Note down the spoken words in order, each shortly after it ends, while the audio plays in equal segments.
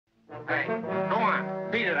Hey, go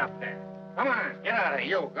on. Beat it up there. Come on. Get out of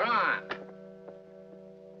here, you. Go on.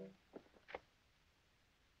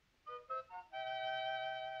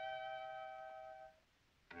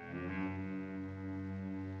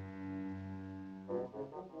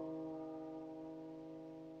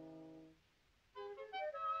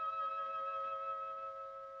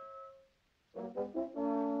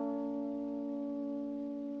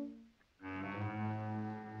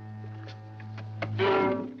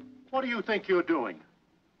 What do you think you're doing?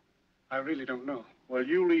 I really don't know. Well,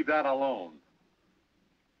 you leave that alone.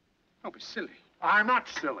 Don't be silly. I'm not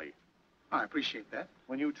silly. I appreciate that.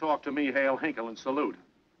 When you talk to me, hail Hinkle and salute.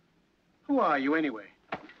 Who are you, anyway?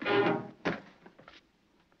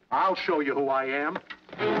 I'll show you who I am.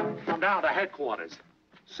 Come down to headquarters.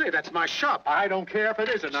 Say, that's my shop. I don't care if it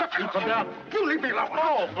is or not. You come down. You leave me alone.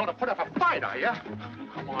 Oh, going to put up a fight, are you?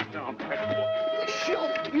 Come on down to headquarters.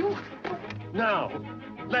 Shoot you. Now,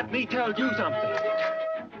 let me tell you something.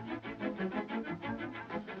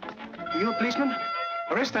 You a policeman?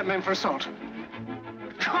 Arrest that man for assault.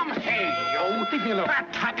 Come here, you. Leave me alone.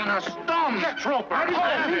 Attacking a stone. Get Roper.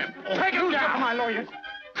 Hold him. Take him down. My lawyer.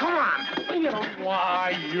 Come on. Leave me alone.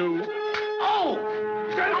 Why, you... Oh!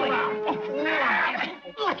 Get around.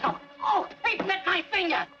 Oh, he bit my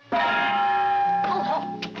finger. There.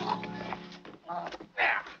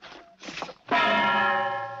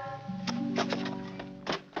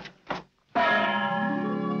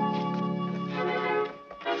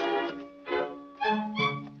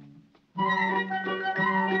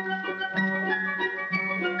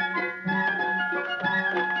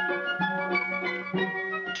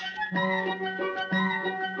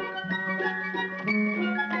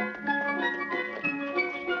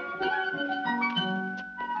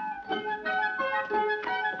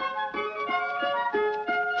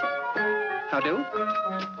 How do?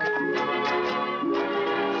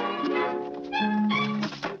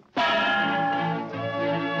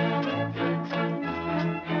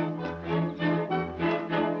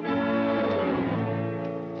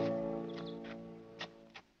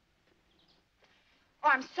 Oh,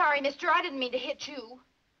 I'm sorry, mister. I didn't mean to hit you.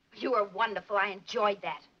 You were wonderful. I enjoyed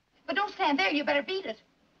that. But don't stand there. You better beat it.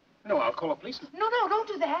 No, I'll call a policeman. No, don't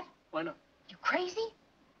do that. Why not? You crazy?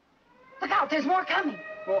 Look out, there's more coming.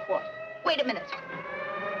 More what? Wait a minute.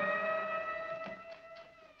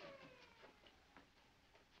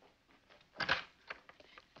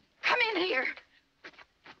 Come in here.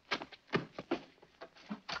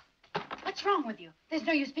 What's wrong with you? There's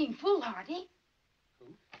no use being foolhardy. Who?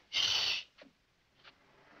 Shh.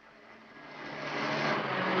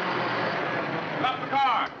 Stop the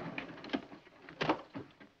car!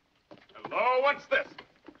 Hello, what's this?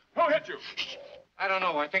 Who hit you? I don't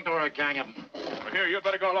know. I think there were a gang of them. Well, here, you'd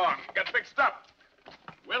better go along. Get fixed up.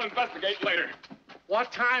 We'll investigate later.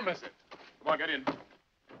 What time is it? Come on, get in.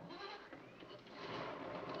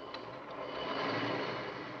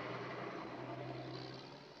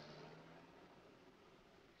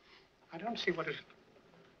 I don't see what it...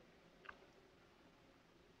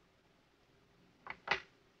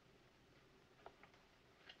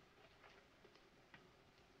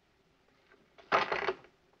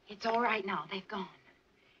 It's all right now. They've gone.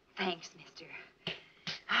 Thanks, mister.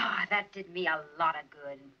 Ah, that did me a lot of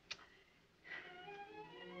good.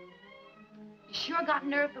 You sure got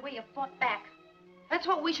nerve the way you fought back. That's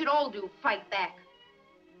what we should all do, fight back.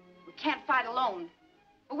 We can't fight alone,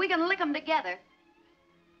 but we can lick them together.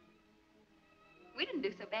 We didn't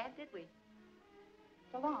do so bad, did we?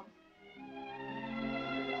 So long.